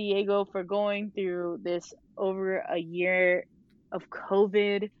San Diego for going through this over a year of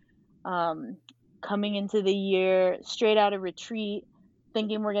COVID, um, coming into the year straight out of retreat,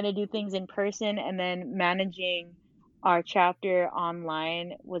 thinking we're going to do things in person, and then managing our chapter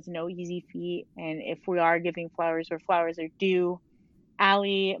online was no easy feat. And if we are giving flowers where flowers are due,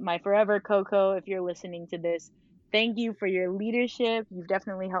 Ali, my forever Coco, if you're listening to this, thank you for your leadership. You've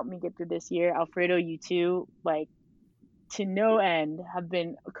definitely helped me get through this year. Alfredo, you too, like to no end, have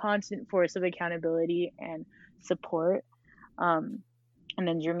been a constant force of accountability and support. Um, and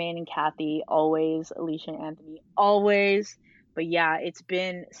then Jermaine and Kathy, always. Alicia and Anthony, always. But yeah, it's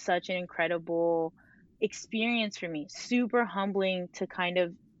been such an incredible experience for me. Super humbling to kind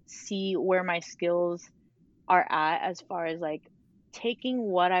of see where my skills are at as far as like taking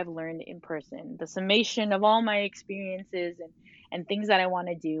what I've learned in person, the summation of all my experiences and things that I want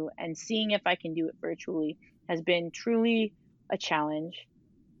to do and seeing if I can do it virtually has been truly a challenge,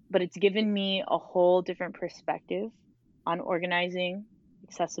 but it's given me a whole different perspective on organizing,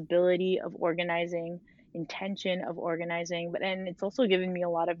 accessibility of organizing, intention of organizing, but then it's also given me a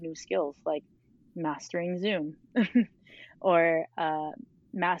lot of new skills like mastering Zoom or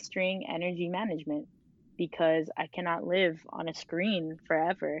mastering energy management because I cannot live on a screen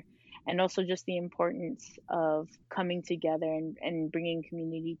forever. And also just the importance of coming together and bringing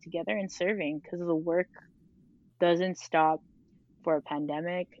community together and serving because the work doesn't stop for a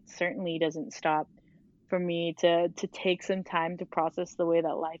pandemic. It certainly doesn't stop for me to take some time to process the way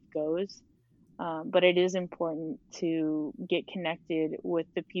that life goes. But it is important to get connected with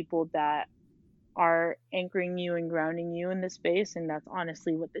the people that are anchoring you and grounding you in the space. And that's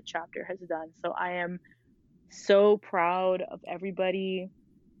honestly what the chapter has done. So I am so proud of everybody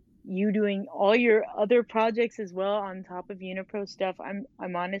you doing all your other projects as well on top of Unipro stuff.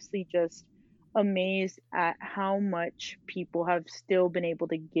 I'm honestly just amazed at how much people have still been able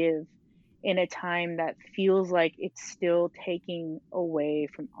to give in a time that feels like it's still taking away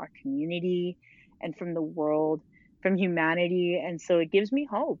from our community and from the world, from humanity. And so it gives me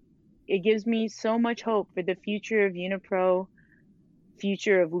hope. It gives me so much hope for the future of Unipro,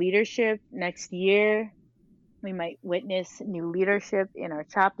 future of leadership next year. We might witness new leadership in our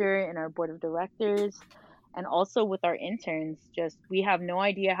chapter, in our board of directors, and also with our interns. Just we have no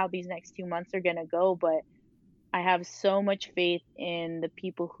idea how these next 2 months are going to go, but I have so much faith in the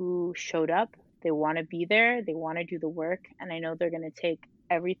people who showed up. They want to be there, they want to do the work, and I know they're going to take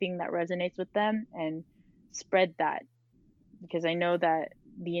everything that resonates with them and spread that, because I know that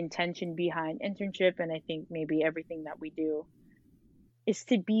the intention behind internship, and I think maybe everything that we do, is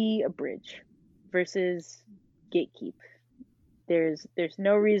to be a bridge versus gatekeep. There's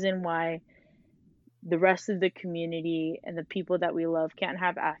no reason why the rest of the community and the people that we love can't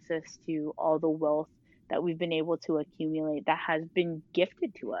have access to all the wealth that we've been able to accumulate that has been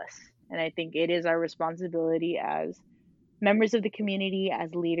gifted to us. And I think it is our responsibility as members of the community,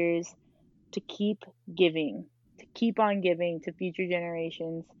 as leaders, to keep giving, to keep on giving to future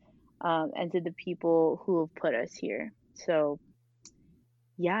generations, and to the people who have put us here. So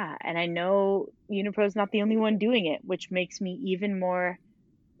yeah, and I know Unipro is not the only one doing it, which makes me even more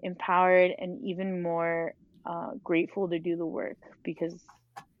empowered and even more grateful to do the work, because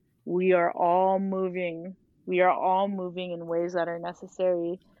we are all moving. We are all moving in ways that are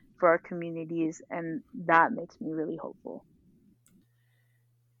necessary for our communities, and that makes me really hopeful.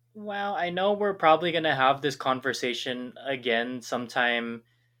 Well, I know we're probably going to have this conversation again sometime,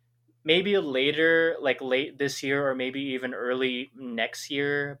 maybe later, like late this year or maybe even early next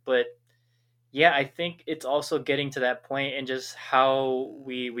year. But yeah, I think it's also getting to that point and just how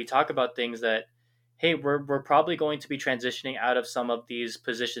we talk about things that, hey, we're probably going to be transitioning out of some of these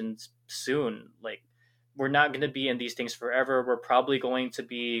positions soon. Like, we're not going to be in these things forever. We're probably going to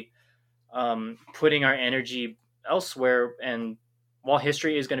be putting our energy elsewhere. And while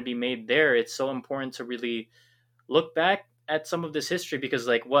history is going to be made there, it's so important to really look back at some of this history, because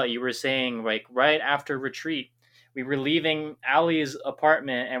like what you were saying, like right after retreat, we were leaving Ali's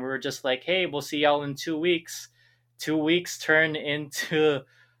apartment and we were just like, hey, we'll see y'all in 2 weeks. 2 weeks turned into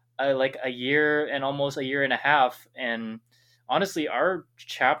like a year and almost a year and a half. And honestly, our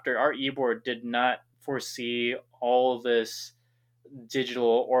chapter, our e-board did not foresee all this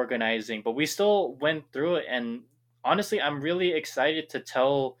digital organizing, but we still went through it. And honestly, I'm really excited to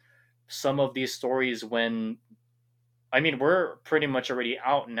tell some of these stories when, I mean, we're pretty much already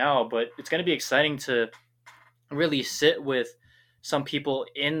out now, but it's going to be exciting to really sit with some people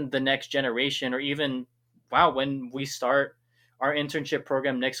in the next generation, or even, wow, when we start our internship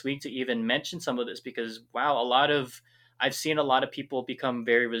program next week, to even mention some of this, because wow, I've seen a lot of people become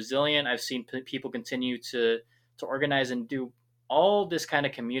very resilient. I've seen people continue to organize and do all this kind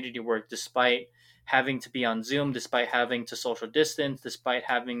of community work despite having to be on Zoom, despite having to social distance, despite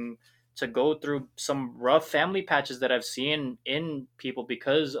having to go through some rough family patches that I've seen in people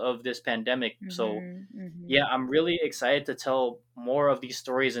because of this pandemic. So Mhm. yeah, Mhm. I'm really excited to tell more of these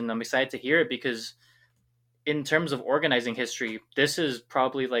stories, and I'm excited to hear it because in terms of organizing history, this is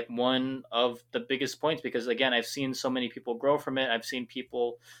probably like one of the biggest points, because again, I've seen so many people grow from it. I've seen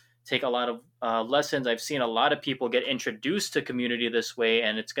people take a lot of lessons. I've seen a lot of people get introduced to community this way,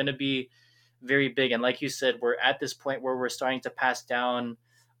 and it's going to be very big. And like you said, we're at this point where we're starting to pass down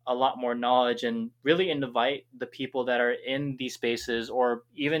a lot more knowledge and really invite the people that are in these spaces, or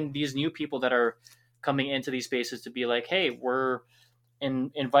even these new people that are coming into these spaces, to be like, hey, we're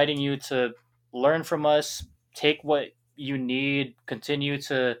inviting you to learn from us, take what you need, continue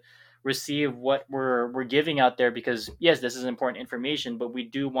to receive what we're giving out there, because yes, this is important information, but we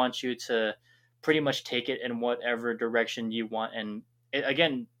do want you to pretty much take it in whatever direction you want. And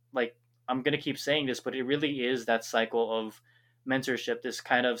again, like, I'm going to keep saying this, but it really is that cycle of mentorship, this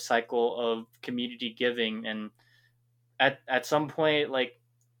kind of cycle of community giving. And at some point, like,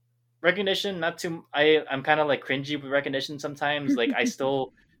 recognition, not too, I'm kind of like cringy with recognition sometimes. Like, I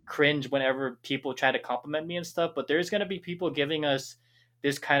still cringe whenever people try to compliment me and stuff, but there's going to be people giving us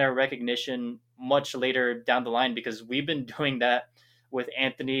this kind of recognition much later down the line, because we've been doing that with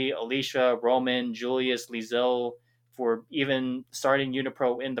Anthony, Alicia, Roman, Julius, Lizelle, for even starting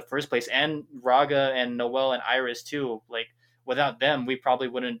Unipro in the first place, and Raga and Noel and Iris too. Like, without them, we probably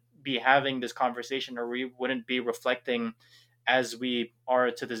wouldn't be having this conversation, or we wouldn't be reflecting as we are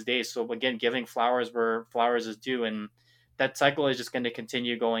to this day. So again, giving flowers where flowers is due, and that cycle is just going to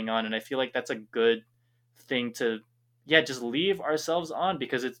continue going on. And I feel like that's a good thing to, yeah, just leave ourselves on,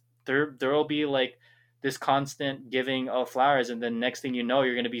 because it's there'll be like this constant giving of flowers, and then next thing you know,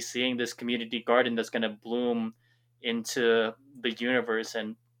 you're going to be seeing this community garden that's going to bloom into the universe.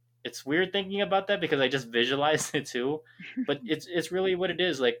 And it's weird thinking about that because I just visualized it too, but it's really what it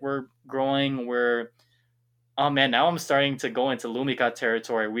is. Like we're growing, we're oh man, now I'm starting to go into Lumika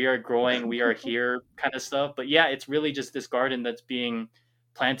territory. We are growing, we are here kind of stuff. But yeah, it's really just this garden that's being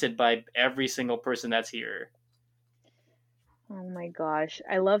planted by every single person that's here. Oh my gosh.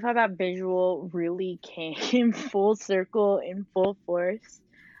 I love how that visual really came full circle in full force.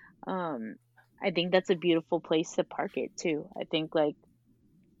 Um, I think that's a beautiful place to park it too. I think like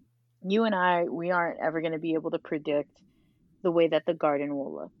you and I, we aren't ever going to be able to predict the way that the garden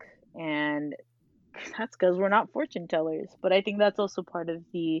will look. And that's because we're not fortune tellers. But I think that's also part of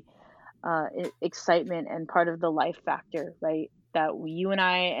the excitement and part of the life factor, right? That you and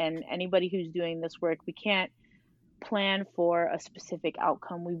I and anybody who's doing this work, we can't plan for a specific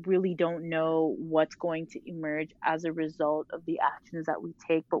outcome. We really don't know what's going to emerge as a result of the actions that we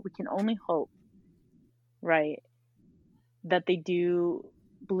take, but we can only hope, right, that they do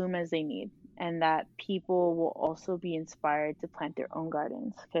bloom as they need and that people will also be inspired to plant their own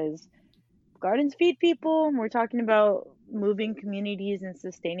gardens because gardens feed people. We're talking about moving communities and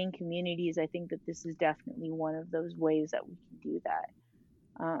sustaining communities. I think that this is definitely one of those ways that we can do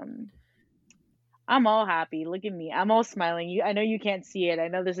that. Um, I'm all happy. Look at me. I'm all smiling. I know you can't see it. I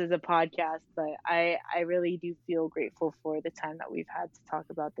know this is a podcast, but I really do feel grateful for the time that we've had to talk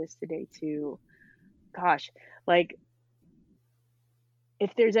about this today too. Gosh, like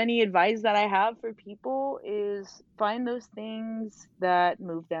if there's any advice that I have for people is find those things that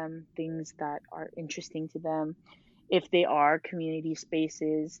move them, things that are interesting to them. If they are community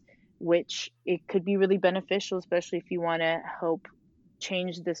spaces, which it could be really beneficial, especially if you want to help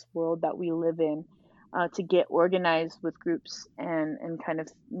change this world that we live in, to get organized with groups and kind of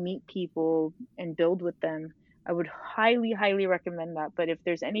meet people and build with them. I would highly, highly recommend that. But if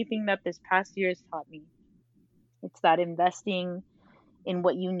there's anything that this past year has taught me, it's that investing in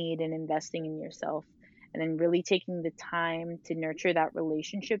what you need and investing in yourself and then really taking the time to nurture that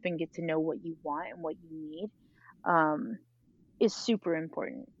relationship and get to know what you want and what you need um, is super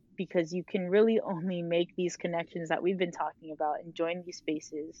important because you can really only make these connections that we've been talking about and join these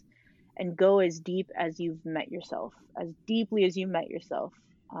spaces and go as deep as you've met yourself, as deeply as you met yourself.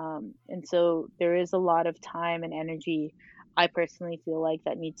 And so there is a lot of time and energy I personally feel like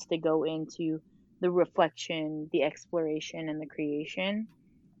that needs to go into the reflection, the exploration, and the creation.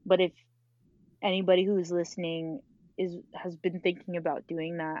 But if anybody who's listening has been thinking about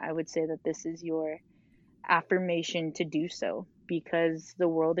doing that, I would say that this is your affirmation to do so because the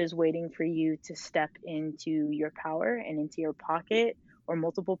world is waiting for you to step into your power and into your pocket or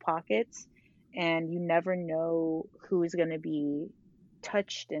multiple pockets. And you never know who is going to be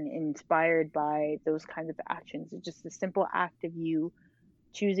touched and inspired by those kinds of actions. It's just a simple act of you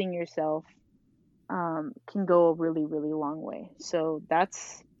choosing yourself can go a really, really long way. So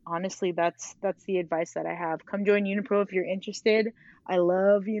that's honestly that's the advice that I have. Come join Unipro if you're interested. I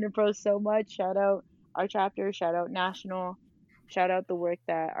love Unipro so much. Shout out our chapter, shout out national, shout out the work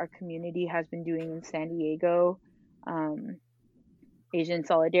that our community has been doing in San Diego. Um, Asian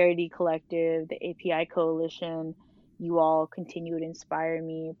Solidarity Collective, the API Coalition, you all continue to inspire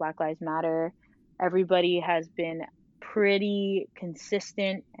me. Black Lives Matter. Everybody has been pretty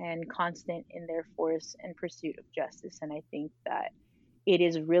consistent and constant in their force and pursuit of justice. And I think that it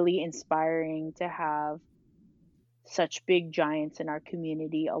is really inspiring to have such big giants in our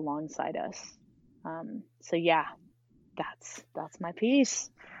community alongside us. So yeah, that's my piece.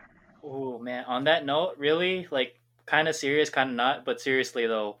 Oh man, on that note, really, like kind of serious, kind of not, but seriously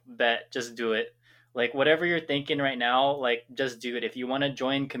though, bet just do it. Like whatever you're thinking right now, like just do it. If you want to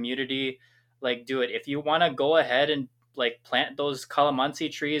join community, like do it. If you want to go ahead and like plant those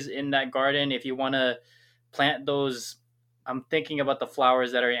calamansi trees in that garden, if you want to plant those I'm thinking about the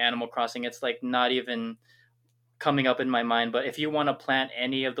flowers that are in Animal Crossing. It's like not even coming up in my mind, but if you want to plant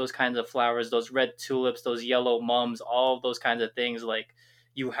any of those kinds of flowers, those red tulips, those yellow mums, all of those kinds of things, like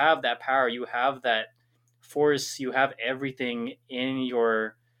you have that power, you have that force, you have everything in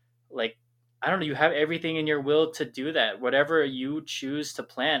your like I don't know, you have everything in your will to do that. Whatever you choose to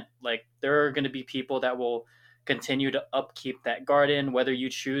plant, like there are going to be people that will continue to upkeep that garden, whether you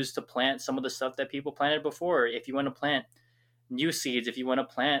choose to plant some of the stuff that people planted before. If you want to plant new seeds, if you want to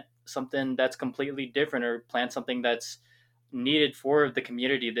plant something that's completely different or plant something that's needed for the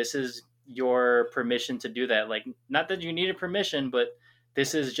community, this is your permission to do that. Like, not that you needed permission, but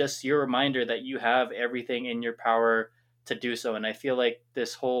this is just your reminder that you have everything in your power to do so. And I feel like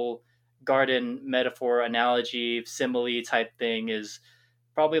this whole garden metaphor, analogy, simile type thing is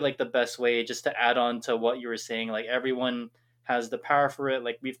probably like the best way, just to add on to what you were saying, like everyone has the power for it.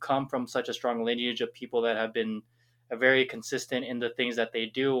 Like we've come from such a strong lineage of people that have been very consistent in the things that they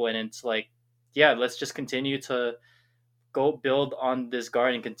do, and it's like, yeah, let's just continue to go build on this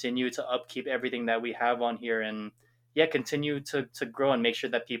garden, continue to upkeep everything that we have on here, and yeah, continue to grow and make sure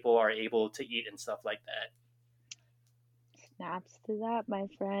that people are able to eat and stuff like that. Snaps to that, my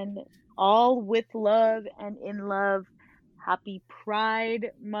friend. All with love and in love. Happy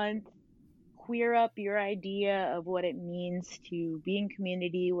Pride Month. Queer up your idea of what it means to be in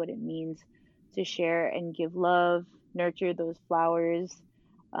community, what it means to share and give love, nurture those flowers.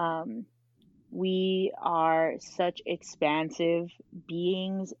 Um, we are such expansive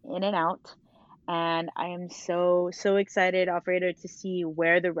beings in and out. And I am so excited, Alfredo, to see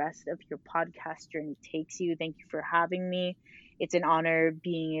where the rest of your podcast journey takes you. Thank you for having me. It's an honor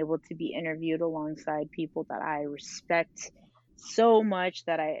being able to be interviewed alongside people that I respect so much,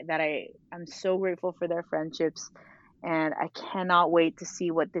 that I am so grateful for their friendships, and I cannot wait to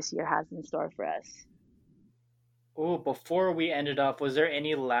see what this year has in store for us. Oh, before we ended up, was there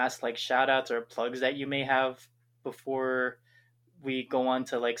any last like shout outs or plugs that you may have before we go on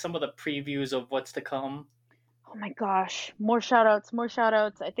to like some of the previews of what's to come? Oh my gosh, more shout outs, more shout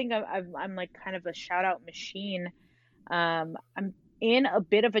outs. I think I'm like kind of a shout out machine. I'm in a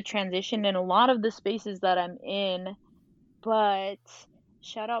bit of a transition in a lot of the spaces that I'm in, but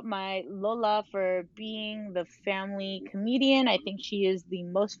shout out my Lola for being the family comedian. I think she is the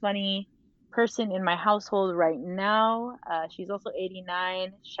most funny person in my household right now. She's also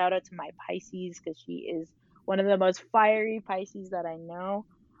 89. Shout out to my Pisces because she is one of the most fiery Pisces that I know.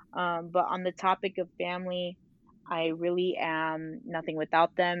 But on the topic of family, I really am nothing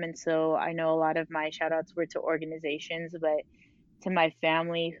without them. And so I know a lot of my shout outs were to organizations, but to my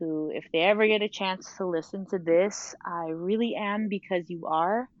family who, if they ever get a chance to listen to this, I really am because you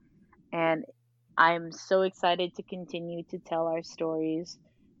are. And I'm so excited to continue to tell our stories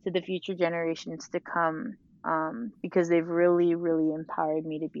to the future generations to come, because they've really empowered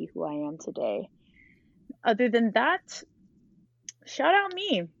me to be who I am today. Other than that, shout out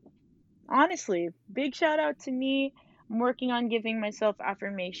me. Honestly, big shout out to me. I'm working on giving myself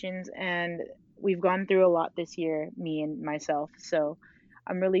affirmations, and we've gone through a lot this year, me and myself. So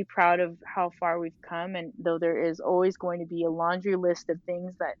I'm really proud of how far we've come. And though there is always going to be a laundry list of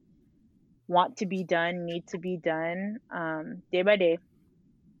things that want to be done, need to be done, day by day,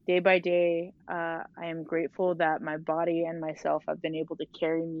 day by day, I am grateful that my body and myself have been able to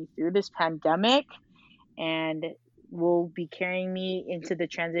carry me through this pandemic, and will be carrying me into the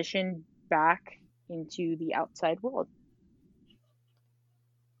transition back into the outside world.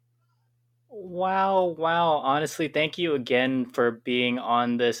 Wow, wow. Honestly, thank you again for being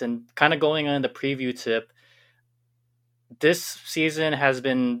on this and kind of going on the preview tip. This season has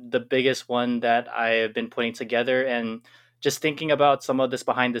been the biggest one that I have been putting together, and just thinking about some of this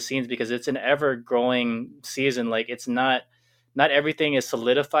behind the scenes, because it's an ever growing season. Like it's not everything is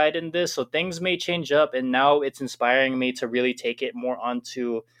solidified in this, so things may change up, and now it's inspiring me to really take it more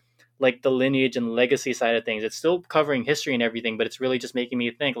onto like the lineage and legacy side of things. It's still covering history and everything, but it's really just making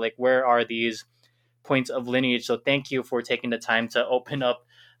me think like where are these points of lineage. So thank you for taking the time to open up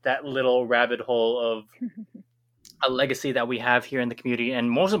that little rabbit hole of a legacy that we have here in the community.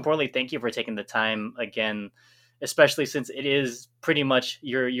 And most importantly, thank you for taking the time again, especially since it is pretty much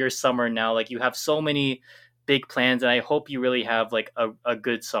your summer now. Like you have so many big plans, and I hope you really have like a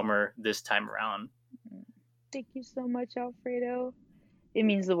good summer this time around. Thank you so much, Alfredo. It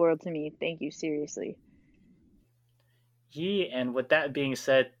means the world to me. Thank you, seriously. Yeah, and with that being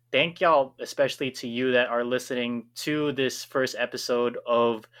said, thank y'all, especially to you that are listening to this first episode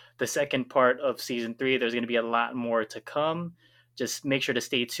of the second part of season three. There's going to be a lot more to come. Just make sure to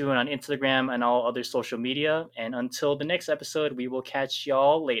stay tuned on Instagram and all other social media. And until the next episode, we will catch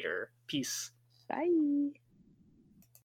y'all later. Peace. Bye.